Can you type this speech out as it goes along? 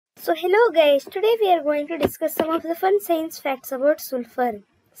Hello guys, today we are going to discuss some of the fun science facts about sulfur.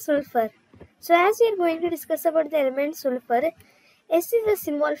 As we are going to discuss about the element sulfur, S is a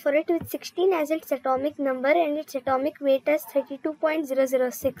symbol for it with 16 as its atomic number and its atomic weight as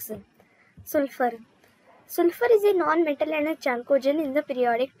 32.006. Sulfur. Sulfur is a non-metal and a chalcogen in the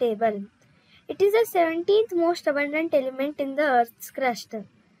periodic table. It is the 17th most abundant element in the Earth's crust.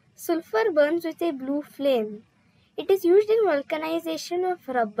 Sulfur burns with a blue flame. It is used in vulcanization of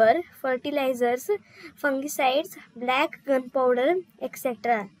rubber, fertilizers, fungicides, black gunpowder,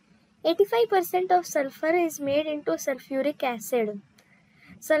 etc. 85% of sulfur is made into sulfuric acid.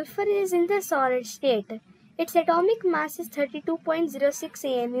 Sulfur is in the solid state. Its atomic mass is 32.06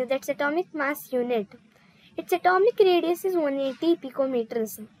 AMU, that's atomic mass unit. Its atomic radius is 180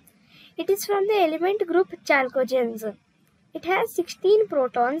 picometers. It is from the element group chalcogens. It has 16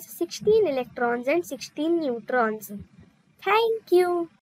 protons, 16 electrons and 16 neutrons. Thank you.